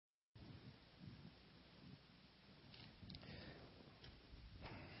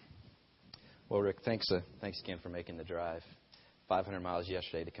Well, Rick, thanks again for making the drive. 500 miles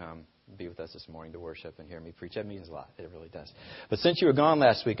yesterday to come be with us this morning to worship and hear me preach. That means a lot. It really does. But since you were gone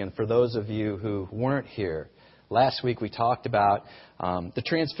last week, and for those of you who weren't here, last week we talked about the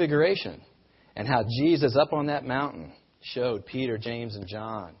Transfiguration and how Jesus up on that mountain showed Peter, James, and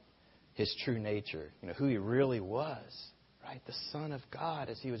John His true nature, who He really was, right? The Son of God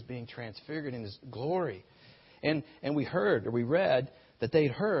as He was being transfigured in His glory. And we read that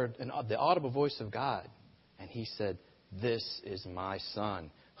they'd heard the audible voice of God. And He said, "This is my Son,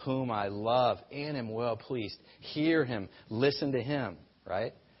 whom I love and am well pleased. Hear Him, listen to Him,"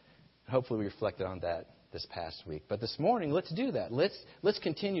 right? Hopefully we reflected on that this past week. But this morning, let's do that. Let's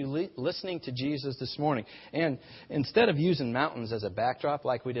continue listening to Jesus this morning. And instead of using mountains as a backdrop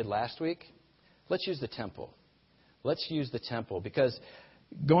like we did last week, let's use the temple. Let's use the temple because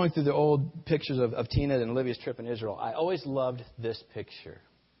going through the old pictures of Tina and Olivia's trip in Israel, I always loved this picture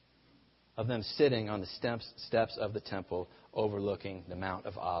of them sitting on the steps of the temple overlooking the Mount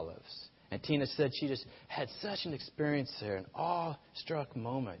of Olives. And Tina said she just had such an experience there, an awe-struck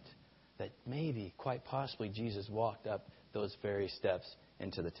moment that maybe, quite possibly, Jesus walked up those very steps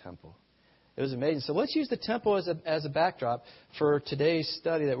into the temple. It was amazing. So let's use the temple as a backdrop for today's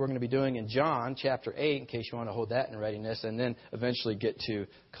study that we're going to be doing in John chapter 8, in case you want to hold that in readiness, and then eventually get to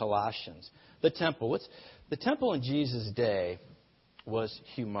Colossians. The temple. The temple in Jesus' day was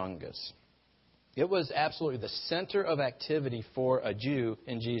humongous. It was absolutely the center of activity for a Jew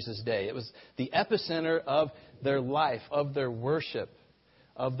in Jesus' day. It was the epicenter of their life, of their worship,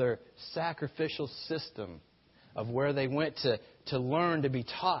 of their sacrificial system, of where they went to learn to be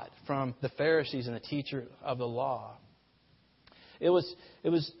taught from the Pharisees and the teacher of the law. It was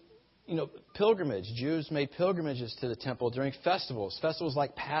pilgrimage. Jews made pilgrimages to the temple during festivals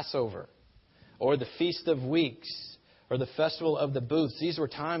like Passover or the Feast of Weeks or the Festival of the Booths. These were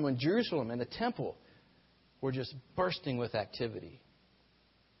times when Jerusalem and the temple were just bursting with activity.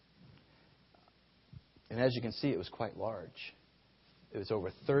 And as you can see, it was quite large. It was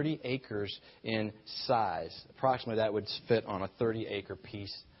over 30 acres in size. Approximately that would fit on a 30-acre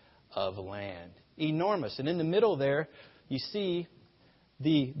piece of land. Enormous. And in the middle there, you see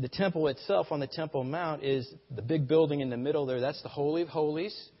the temple itself on the Temple Mount is the big building in the middle there. That's the Holy of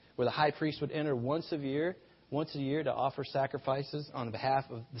Holies, where the high priest would enter once a year to offer sacrifices on behalf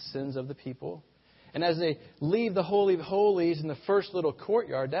of the sins of the people. And as they leave the Holy of Holies in the first little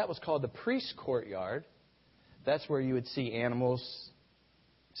courtyard, that was called the priest's courtyard. That's where you would see animals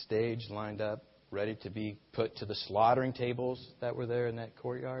staged, lined up, ready to be put to the slaughtering tables that were there in that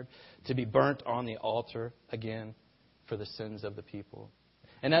courtyard, to be burnt on the altar again for the sins of the people.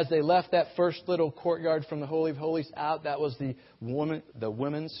 And as they left that first little courtyard from the Holy of Holies out, that was the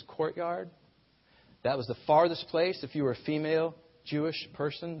women's courtyard. That was the farthest place, if you were a female Jewish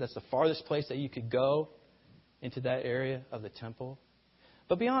person, that's the farthest place that you could go into that area of the temple.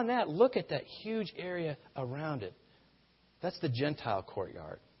 But beyond that, look at that huge area around it. That's the Gentile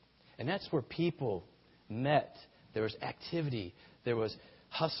courtyard. And that's where people met. There was activity. There was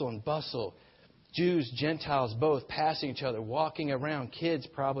hustle and bustle. Jews, Gentiles, both passing each other, walking around. Kids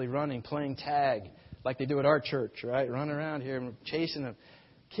probably running, playing tag like they do at our church, right? Running around here and chasing them.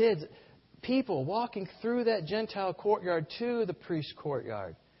 Kids, people walking through that Gentile courtyard to the priest's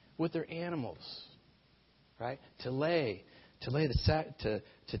courtyard with their animals, right? To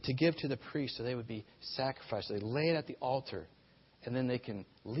give to the priest so they would be sacrificed. So they lay it at the altar, and then they can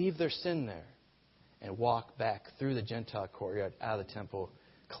leave their sin there and walk back through the Gentile courtyard out of the temple,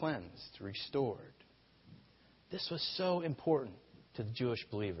 cleansed, restored. This was so important to the Jewish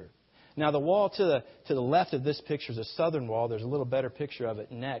believer. Now, the wall to the left of this picture is a southern wall. There's a little better picture of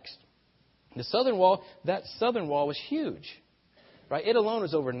it next. The southern wall, that southern wall was huge, right? It alone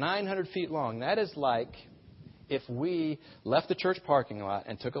was over 900 feet long. That is like if we left the church parking lot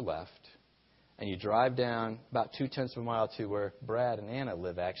and took a left, and you drive down about 0.2 of a mile to where Brad and Anna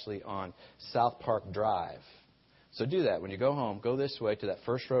live, actually, on South Park Drive. So do that. When you go home, go this way to that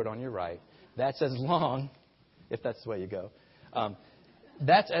first road on your right. That's as long, if that's the way you go,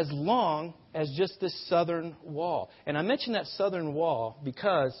 that's as long as just this southern wall. And I mention that southern wall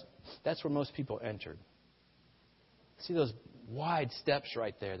because that's where most people entered. See those wide steps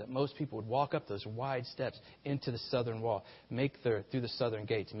right there that most people would walk up those wide steps into the southern wall, through the southern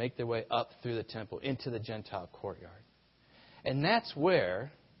gates, make their way up through the temple into the Gentile courtyard. And that's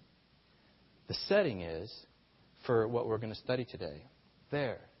where the setting is for what we're going to study today.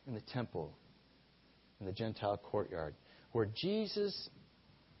 There in the temple, in the Gentile courtyard, where Jesus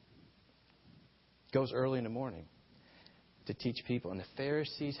goes early in the morning to teach people. And the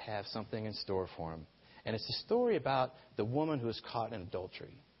Pharisees have something in store for him. And it's a story about the woman who was caught in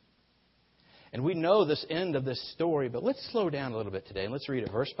adultery. And we know this end of this story, but let's slow down a little bit today and let's read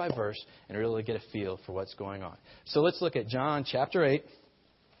it verse by verse and really get a feel for what's going on. So let's look at John chapter 8,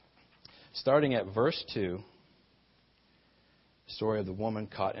 starting at verse 2, the story of the woman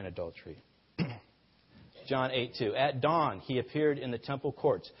caught in adultery. John 8:2. At dawn, he appeared in the temple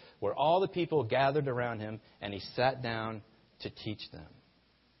courts, where all the people gathered around him, and he sat down to teach them.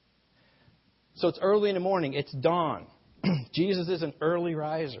 So it's early in the morning. It's dawn. Jesus is an early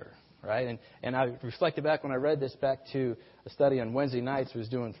riser, right? And I reflected back when I read this back to a study on Wednesday nights I was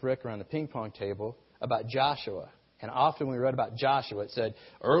doing with Rick around the ping pong table about Joshua. And often when we read about Joshua, it said,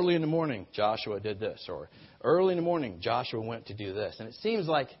 early in the morning, Joshua did this. Or early in the morning, Joshua went to do this. And it seems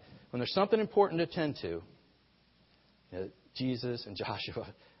like when there's something important to attend to, Jesus and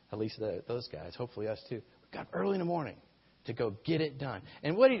Joshua, at least those guys, hopefully us too, we got early in the morning to go get it done.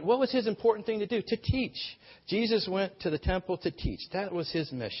 And what was his important thing to do? To teach. Jesus went to the temple to teach. That was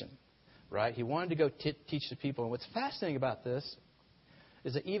his mission, right? He wanted to go teach the people. And what's fascinating about this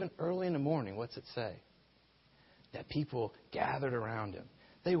is that even early in the morning, what's it say? That people gathered around him.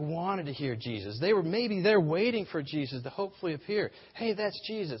 They wanted to hear Jesus. They were maybe there waiting for Jesus to hopefully appear. Hey, that's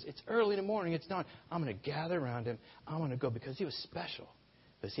Jesus. It's early in the morning. It's dawn. I'm going to gather around him. I'm going to go because he was special.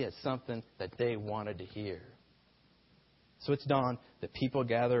 Because he had something that they wanted to hear. So it's dawn. The people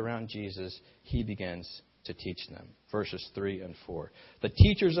gather around Jesus. He begins to teach them. Verses 3 and 4. The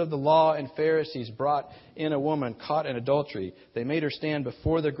teachers of the law and Pharisees brought in a woman caught in adultery. They made her stand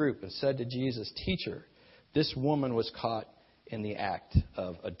before the group and said to Jesus, Teacher, this woman was caught in the act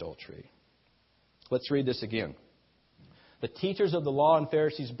of adultery. Let's read this again. The teachers of the law and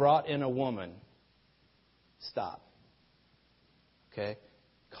Pharisees brought in a woman. Stop. Okay?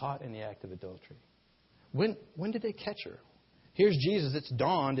 Caught in the act of adultery. When did they catch her? Here's Jesus. It's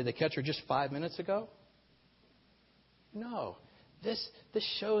dawn. Did they catch her just 5 minutes ago? No. This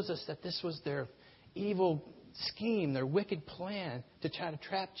shows us that this was their evil scheme, their wicked plan to try to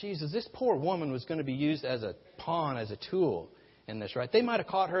trap Jesus. This poor woman was going to be used as a pawn, as a tool in this, right? They might have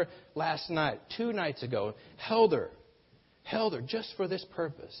caught her last night, 2 nights ago, held her just for this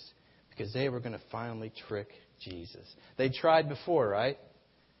purpose, because they were going to finally trick Jesus. They tried before, right?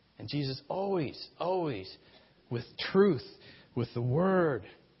 And Jesus always, with truth, with the word,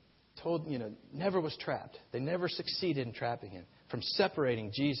 never was trapped. They never succeeded in trapping him, from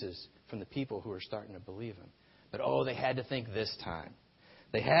separating Jesus from the people who were starting to believe him. But they had to think this time.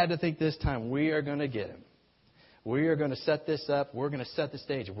 They had to think this time, we are going to get him. We are going to set this up. We're going to set the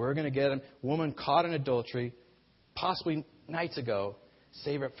stage. We're going to get him. Woman caught in adultery, possibly nights ago,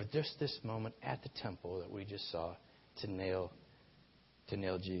 save her up for just this moment at the temple that we just saw to nail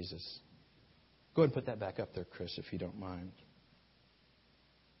Jesus. Go ahead and put that back up there, Chris, if you don't mind.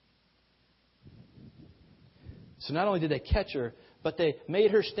 So not only did they catch her, but they made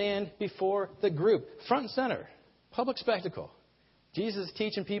her stand before the group, front and center, public spectacle. Jesus is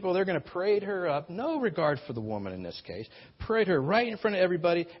teaching people. They're going to parade her up. No regard for the woman in this case. Parade her right in front of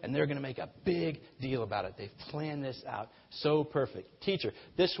everybody, and they're going to make a big deal about it. They've planned this out so perfect. Teacher,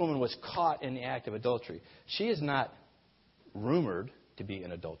 this woman was caught in the act of adultery. She is not rumored to be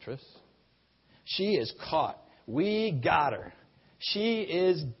an adulteress. She is caught. We got her. She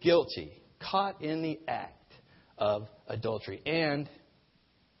is guilty. Caught in the act of adultery. And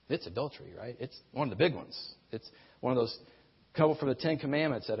it's adultery, right? It's one of the big ones. It's one of those couple from the Ten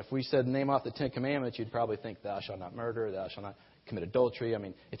Commandments that if we said name off the Ten Commandments, you'd probably think, thou shalt not murder, thou shalt not commit adultery. I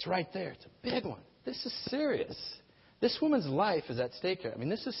mean, it's right there. It's a big one. This is serious. This woman's life is at stake here. I mean,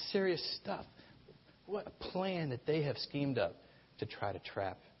 this is serious stuff. What a plan that they have schemed up to try to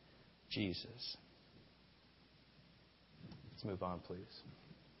trap Jesus. Let's move on, please.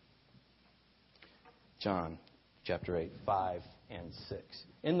 John chapter 8, 5 and 6.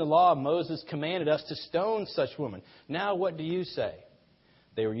 In the law, Moses commanded us to stone such women. Now what do you say?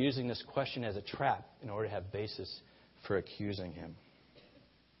 They were using this question as a trap in order to have basis for accusing him.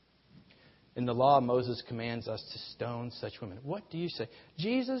 In the law, Moses commands us to stone such women. What do you say?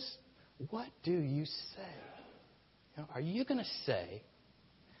 Jesus, what do you say? Are you going to say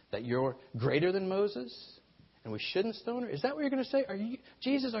that you're greater than Moses and we shouldn't stone her? Is that what you're going to say?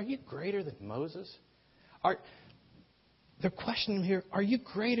 Jesus, are you greater than Moses? They're questioning him here, are you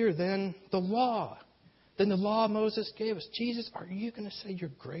greater than the law? Than the law Moses gave us? Jesus, are you going to say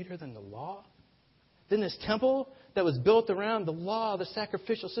you're greater than the law? Than this temple that was built around the law, the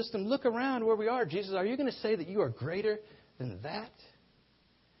sacrificial system? Look around where we are. Jesus, are you going to say that you are greater than that?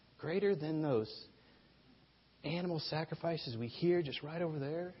 Greater than those animal sacrifices we hear just right over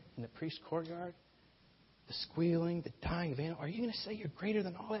there in the priest's courtyard? The squealing, the dying of animals. Are you going to say you're greater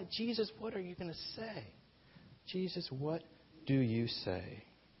than all that? Jesus, what are you going to say? Jesus, what do you say?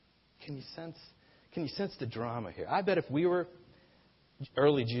 Can you sense the drama here? I bet if we were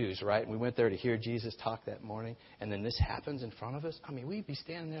early Jews, right, and we went there to hear Jesus talk that morning, and then this happens in front of us, I mean, we'd be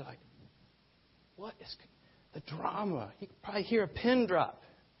standing there like, what is the drama? You could probably hear a pin drop,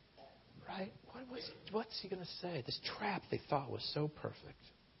 right? What's he going to say? This trap they thought was so perfect.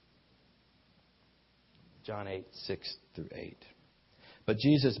 John 8, 6 through 8. But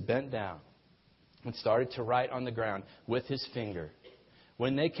Jesus bent down and started to write on the ground with his finger.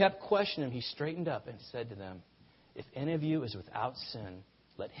 When they kept questioning him, he straightened up and said to them, if any of you is without sin,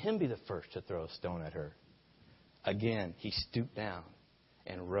 let him be the first to throw a stone at her. Again, he stooped down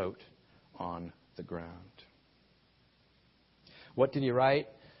and wrote on the ground. What did he write?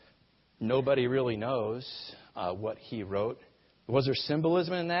 Nobody really knows what he wrote. Was there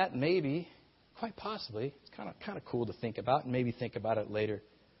symbolism in that? Maybe. Quite possibly. It's kind of cool to think about, and maybe think about it later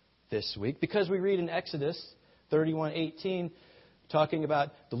this week. Because we read in Exodus 31:18, talking about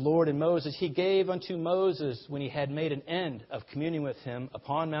the Lord and Moses, he gave unto Moses, when he had made an end of communing with him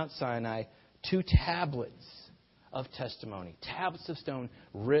upon Mount Sinai, 2 tablets of testimony, tablets of stone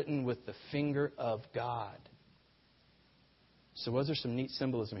written with the finger of God. So was there some neat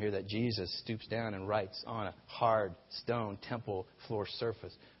symbolism here that Jesus stoops down and writes on a hard stone temple floor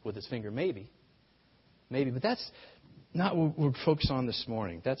surface with his finger? Maybe. But that's not what we're focused on this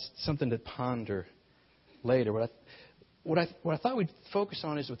morning. That's something to ponder later. What I thought we'd focus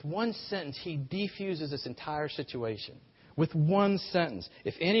on is with one sentence, he defuses this entire situation. With one sentence.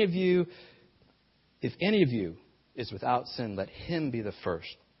 If any of you is without sin, let him be the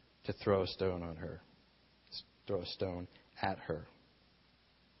first to throw a stone on her. Throw a stone at her.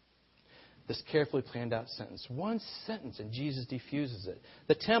 This carefully planned out sentence. One sentence and Jesus defuses it.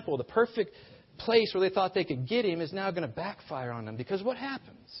 The temple, the perfect place where they thought they could get him, is now going to backfire on them. Because what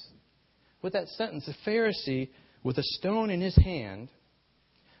happens? With that sentence, the Pharisee, with a stone in his hand,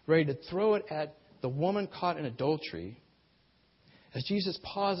 ready to throw it at the woman caught in adultery, as Jesus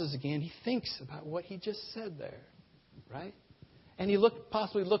pauses again, he thinks about what he just said there. Right? And he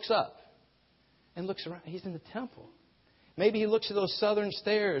possibly looks up and looks around. He's in the temple. Maybe he looks at those southern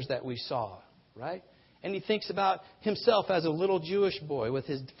stairs that we saw, right? And he thinks about himself as a little Jewish boy with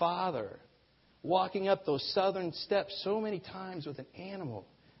his father walking up those southern steps so many times with an animal.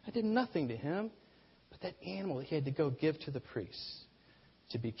 That did nothing to him, but that animal he had to go give to the priests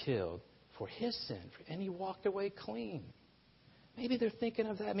to be killed for his sin. And he walked away clean. Maybe they're thinking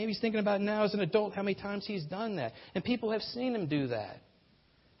of that. Maybe he's thinking about now as an adult how many times he's done that. And people have seen him do that.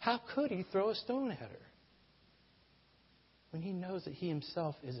 How could he throw a stone at her when he knows that he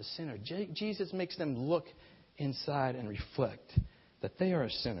himself is a sinner? Jesus makes them look inside and reflect that they are a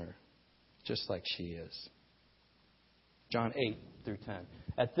sinner just like she is. John 8 through 10.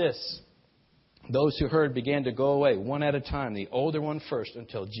 At this, those who heard began to go away one at a time, the older one first,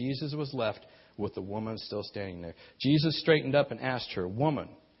 until Jesus was left with the woman still standing there. Jesus straightened up and asked her, "Woman,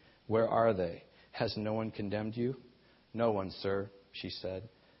 where are they? Has no one condemned you?" "No one, sir," she said.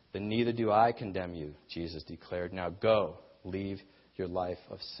 "Then neither do I condemn you," Jesus declared. "Now go, leave your life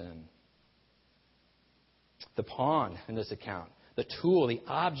of sin." The pawn in this account, the tool, the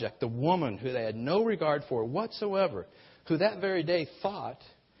object, the woman who they had no regard for whatsoever, who that very day thought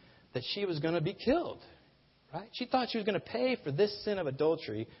that she was going to be killed. Right? She thought she was going to pay for this sin of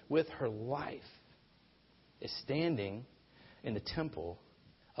adultery with her life, is standing in the temple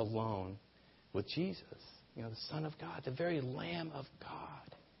alone with Jesus. You know, the Son of God, the very Lamb of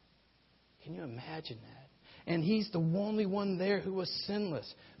God. Can you imagine that? And he's the only one there who was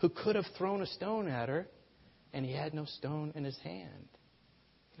sinless, who could have thrown a stone at her, and he had no stone in his hand.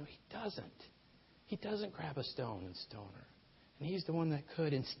 You know, he doesn't. He doesn't grab a stone and stone her. And he's the one that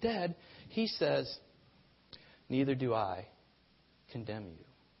could. Instead, he says, "Neither do I condemn you.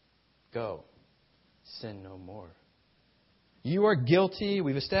 Go, sin no more." You are guilty.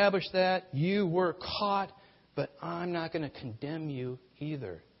 We've established that. You were caught. But I'm not going to condemn you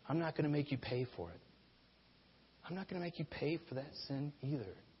either. I'm not going to make you pay for it. I'm not going to make you pay for that sin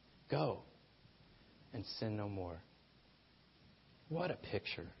either. Go and sin no more. What a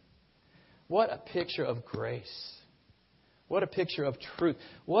picture. What a picture of grace. What a picture of truth.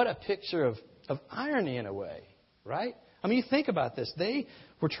 What a picture of irony in a way. Right? I mean, you think about this. They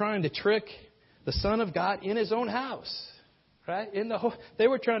were trying to trick the Son of God in his own house. Right? They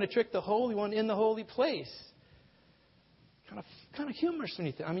were trying to trick the Holy One in the holy place. Kind of humorous when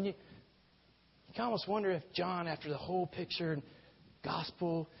you think. I mean, you can almost wonder if John, after the whole picture and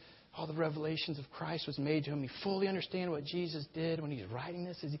gospel, all the revelations of Christ was made to him, he fully understand what Jesus did when he's writing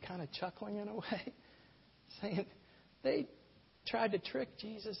this. Is he kind of chuckling in a way? Saying they tried to trick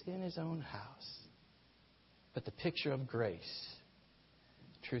Jesus in his own house. But the picture of grace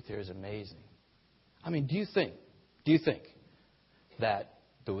truth here is amazing. I mean, do you think that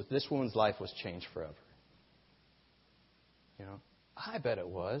this woman's life was changed forever? You know, I bet it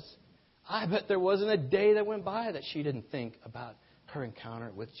was. I bet there wasn't a day that went by that she didn't think about her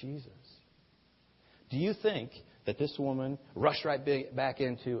encounter with Jesus. Do you think that this woman rushed right back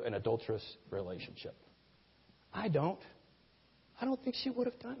into an adulterous relationship? I don't. I don't think she would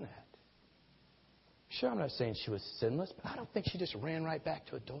have done that. Sure, I'm not saying she was sinless, but I don't think she just ran right back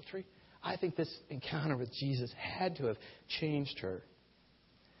to adultery. I think this encounter with Jesus had to have changed her.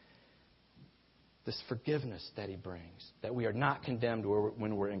 This forgiveness that He brings, that we are not condemned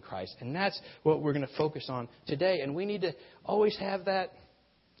when we're in Christ. And that's what we're going to focus on today. And we need to always have that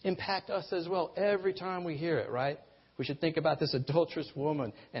impact us as well every time we hear it, right? We should think about this adulterous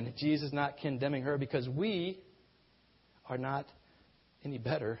woman and Jesus not condemning her, because we are not any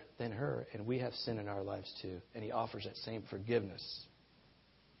better than her, and we have sin in our lives too. And He offers that same forgiveness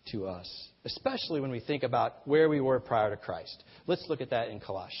to us, especially when we think about where we were prior to Christ. Let's look at that in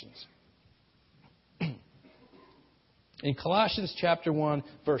Colossians. In Colossians chapter 1,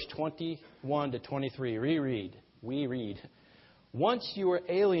 verse 21 to 23, we read, "Once you were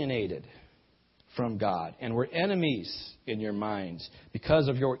alienated from God and were enemies in your minds because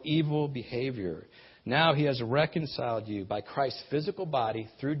of your evil behavior. Now He has reconciled you by Christ's physical body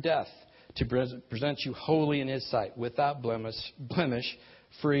through death to present you holy in His sight, without blemish,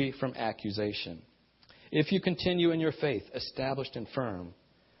 free from accusation. If you continue in your faith, established and firm,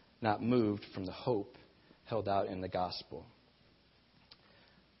 not moved from the hope held out in the gospel."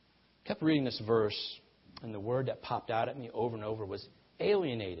 I kept reading this verse, and the word that popped out at me over and over was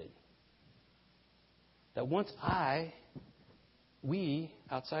alienated. That once we,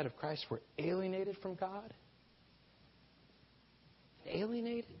 outside of Christ, were alienated from God.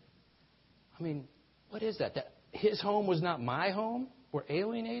 Alienated? I mean, what is that? That His home was not my home? We're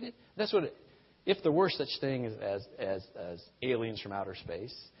alienated? That's what if there were such thing as aliens from outer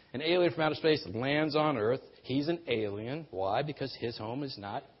space. An alien from outer space lands on Earth. He's an alien. Why? Because his home is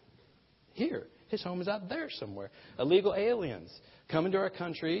not here. His home is out there somewhere. Illegal aliens come into our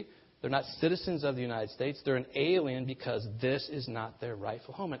country. They're not citizens of the United States. They're an alien because this is not their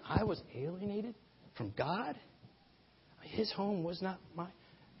rightful home. And I was alienated from God? His home was not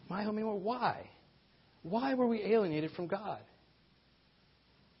my home anymore. Why? Why were we alienated from God?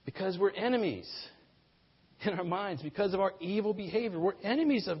 Because we're enemies in our minds, because of our evil behavior. We're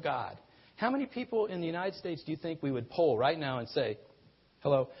enemies of God. How many people in the United States do you think we would poll right now and say,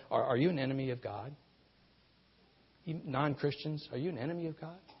 hello, are you an enemy of God? Non-Christians, are you an enemy of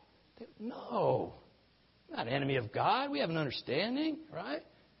God? No, I'm not an enemy of God. We have an understanding, right?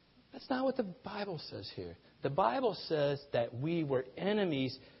 That's not what the Bible says here. The Bible says that we were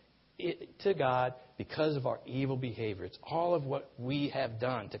enemies to God because of our evil behavior. It's all of what we have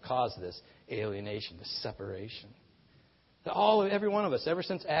done to cause this alienation, this separation. Every one of us, ever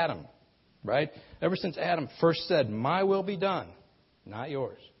since Adam, right? Ever since Adam first said, "My will be done, not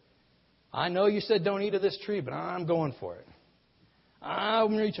yours." I know you said don't eat of this tree, but I'm going for it.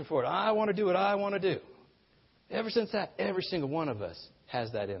 I'm reaching for it. I want to do what I want to do. Ever since that, every single one of us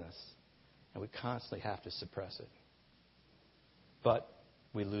has that in us. And we constantly have to suppress it. But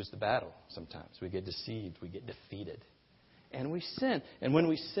we lose the battle sometimes. We get deceived. We get defeated. And we sin. And when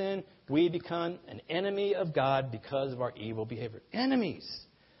we sin, we become an enemy of God because of our evil behavior. Enemies.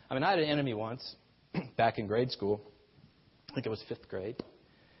 I mean, I had an enemy once back in grade school. I think it was 5th grade.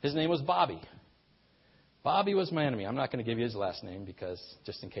 His name was Bobby. Bobby was my enemy. I'm not going to give you his last name because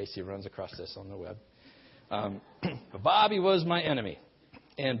just in case he runs across this on the web. But Bobby was my enemy.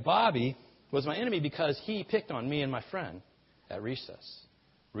 And Bobby was my enemy because he picked on me and my friend at recess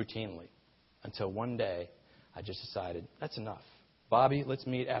routinely. Until one day, I just decided, that's enough. Bobby, let's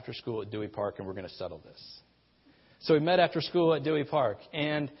meet after school at Dewey Park and we're going to settle this. So we met after school at Dewey Park.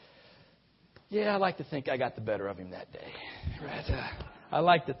 And yeah, I like to think I got the better of him that day. Right? I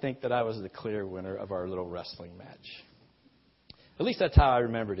like to think that I was the clear winner of our little wrestling match. At least that's how I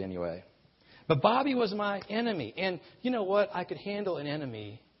remembered anyway. But Bobby was my enemy. And you know what? I could handle an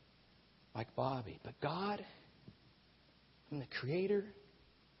enemy like Bobby. But God, I'm the Creator,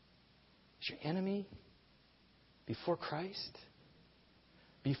 is your enemy before Christ?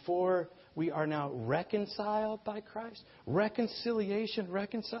 Before we are now reconciled by Christ? Reconciliation,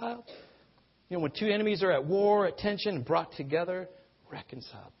 reconciled? You know, when two enemies are at war, at tension, brought together,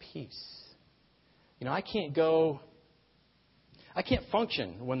 reconciled, peace. You know, I can't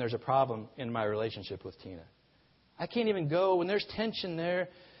function when there's a problem in my relationship with Tina. I can't even go when there's tension there,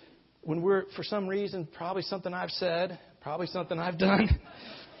 when we're, for some reason, probably something I've said, probably something I've done.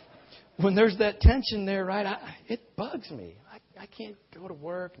 When there's that tension there, right, it bugs me. I can't go to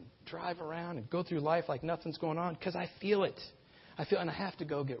work and drive around and go through life like nothing's going on because I feel it. And I have to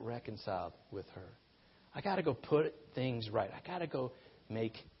go get reconciled with her. I got to go put things right. I got to go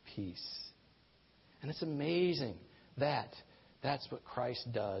make peace. And it's amazing that that's what Christ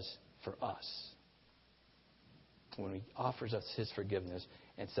does for us. When He offers us His forgiveness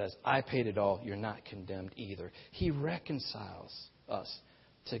and says, I paid it all, you're not condemned either. He reconciles us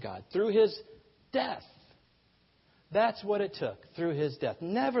to God through His death. That's what it took, through His death.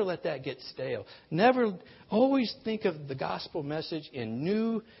 Never let that get stale. Never, always think of the gospel message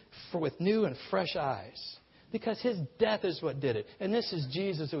with new and fresh eyes. Because His death is what did it. And this is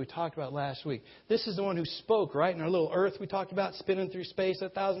Jesus that we talked about last week. This is the one who spoke, right? In our little earth we talked about, spinning through space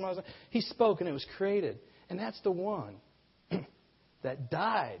 1,000 miles. He spoke and it was created. And that's the one that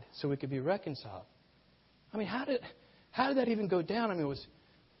died so we could be reconciled. I mean, how did that even go down? I mean, it was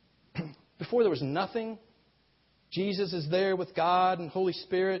before there was nothing. Jesus is there with God and Holy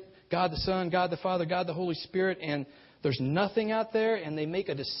Spirit, God the Son, God the Father, God the Holy Spirit, and there's nothing out there, and they make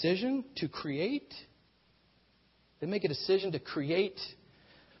a decision to create. They make a decision to create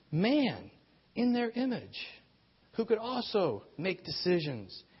man in their image who could also make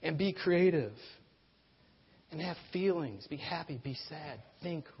decisions and be creative and have feelings, be happy, be sad,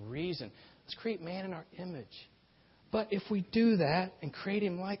 think, reason. Let's create man in our image. But if we do that and create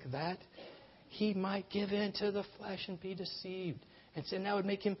him like that, he might give in to the flesh and be deceived. And so that would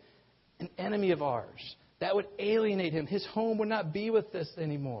make him an enemy of ours. That would alienate him. His home would not be with us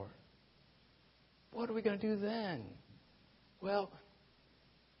anymore. What are we going to do then? Well,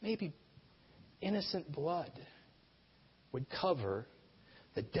 maybe innocent blood would cover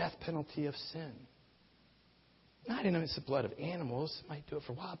the death penalty of sin. Not innocent blood of animals. It might do it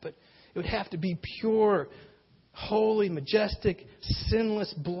for a while, but it would have to be pure, holy, majestic,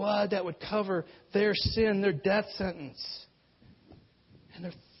 sinless blood that would cover their sin, their death sentence. And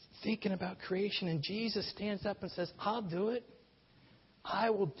they're thinking about creation, and Jesus stands up and says, I'll do it.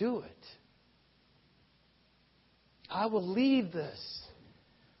 I will do it. I will leave this,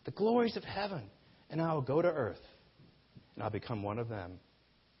 the glories of heaven, and I will go to earth, and I'll become one of them.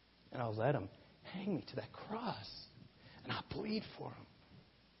 And I'll let them hang me to that cross, and I'll bleed for them.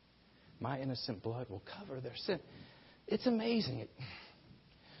 My innocent blood will cover their sin. It's amazing.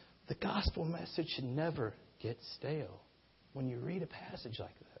 The gospel message should never get stale when you read a passage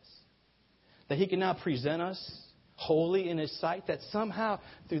like this. That He can now present us holy in His sight, that somehow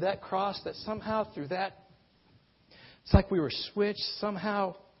through that cross, that somehow through that, it's like we were switched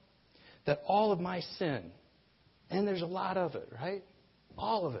somehow, that all of my sin, and there's a lot of it, right?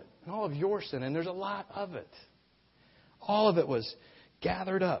 All of it, and all of your sin, and there's a lot of it. All of it was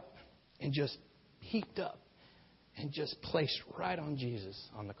gathered up and just heaped up and just placed right on Jesus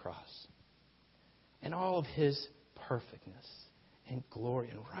on the cross. And all of His perfectness and glory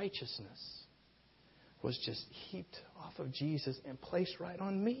and righteousness was just heaped off of Jesus and placed right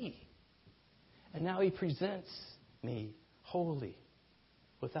on me. And now He presents me holy,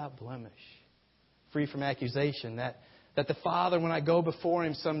 without blemish, free from accusation. That the Father, when I go before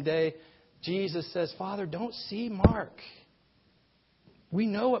Him someday, Jesus says, Father, don't see Mark. We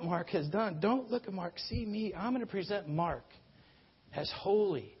know what Mark has done. Don't look at Mark. See me. I'm going to present Mark as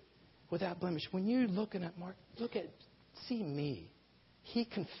holy, without blemish. When you're looking at Mark, see me. He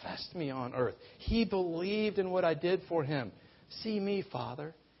confessed me on earth. He believed in what I did for him. See me,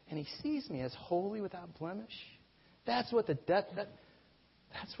 Father. And He sees me as holy, without blemish. That's what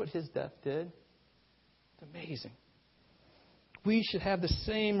that's what His death did. It's amazing. We should have the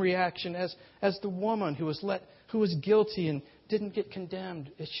same reaction as the woman who was guilty and didn't get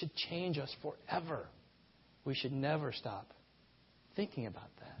condemned. It should change us forever. We should never stop thinking about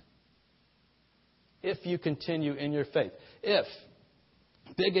that. If you continue in your faith. If.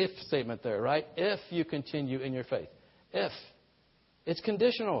 Big if statement there, right? If you continue in your faith. If. It's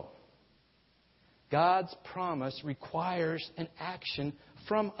conditional. God's promise requires an action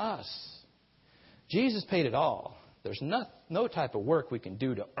from us. Jesus paid it all. There's no type of work we can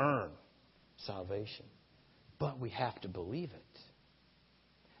do to earn salvation. But we have to believe it.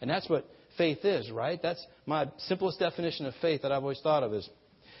 And that's what faith is, right? That's my simplest definition of faith that I've always thought of is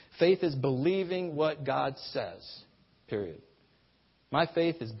faith is believing what God says, period. My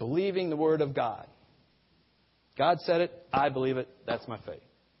faith is believing the Word of God. God said it, I believe it, that's my faith.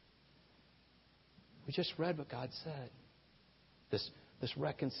 We just read what God said. This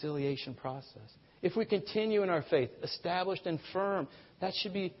reconciliation process. If we continue in our faith, established and firm, that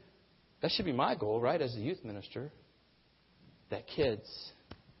should be my goal, right, as a youth minister. That kids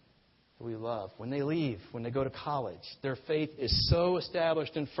that we love, when they leave, when they go to college, their faith is so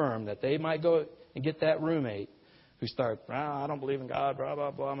established and firm that they might go and get that roommate who start, I don't believe in God, blah,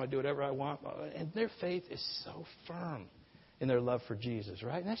 blah, blah, I'm going to do whatever I want. And their faith is so firm in their love for Jesus,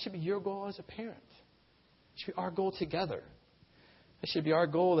 right? And that should be your goal as a parent. It should be our goal together. It should be our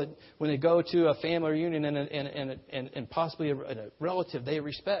goal that when they go to a family reunion and possibly a relative they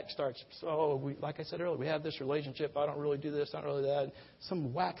respect starts, like I said earlier, we have this relationship. I don't really do this, not really that.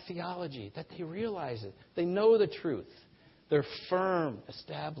 Some whack theology, that they realize it. They know the truth. They're firm,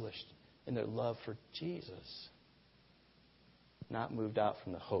 established in their love for Jesus. Not moved out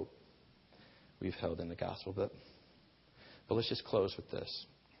from the hope we've held in the gospel. But let's just close with this.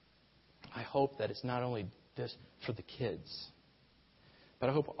 I hope that it's not only this for the kids, but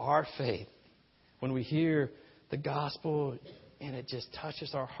I hope our faith, when we hear the gospel and it just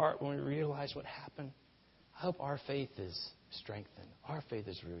touches our heart when we realize what happened, I hope our faith is strengthened. Our faith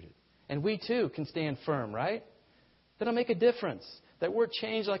is rooted. And we too can stand firm, right? That'll make a difference. That we're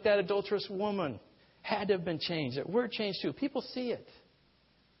changed like that adulterous woman had to have been changed. That we're changed too. People see it.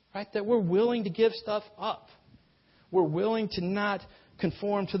 Right? That we're willing to give stuff up. We're willing to not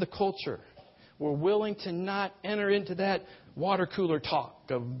conform to the culture. We're willing to not enter into that water cooler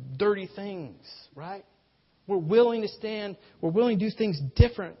talk of dirty things, right? We're willing to stand. We're willing to do things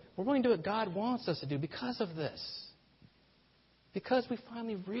different. We're willing to do what God wants us to do because of this. Because we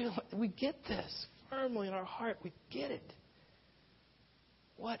finally realize, we get this firmly in our heart. We get it.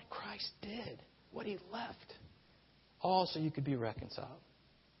 What Christ did, what He left. All so you could be reconciled.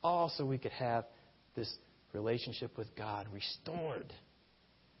 All so we could have this relationship with God restored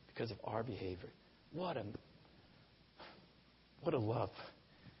because of our behavior. What a love.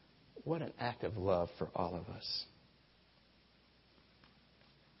 What an act of love for all of us.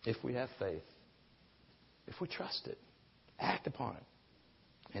 If we have faith, if we trust it, act upon it,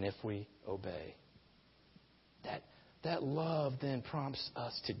 and if we obey, that love then prompts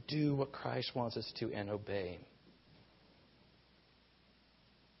us to do what Christ wants us to and obey Him.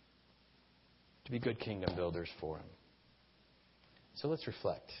 To be good kingdom builders for Him. So let's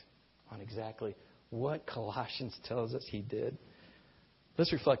reflect on exactly what Colossians tells us He did.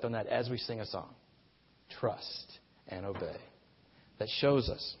 Let's reflect on that as we sing a song. Trust and obey. That shows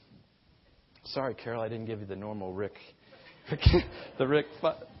us. Sorry, Carol, I didn't give you the normal Rick. I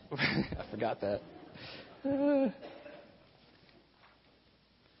forgot that. But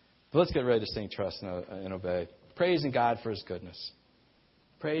let's get ready to sing Trust and Obey. Praising God for His goodness.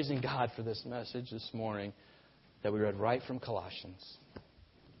 Praising God for this message this morning that we read right from Colossians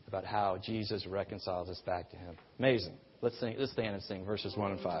about how Jesus reconciles us back to Him. Amazing. Let's stand and sing verses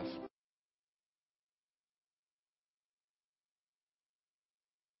 1 and 5.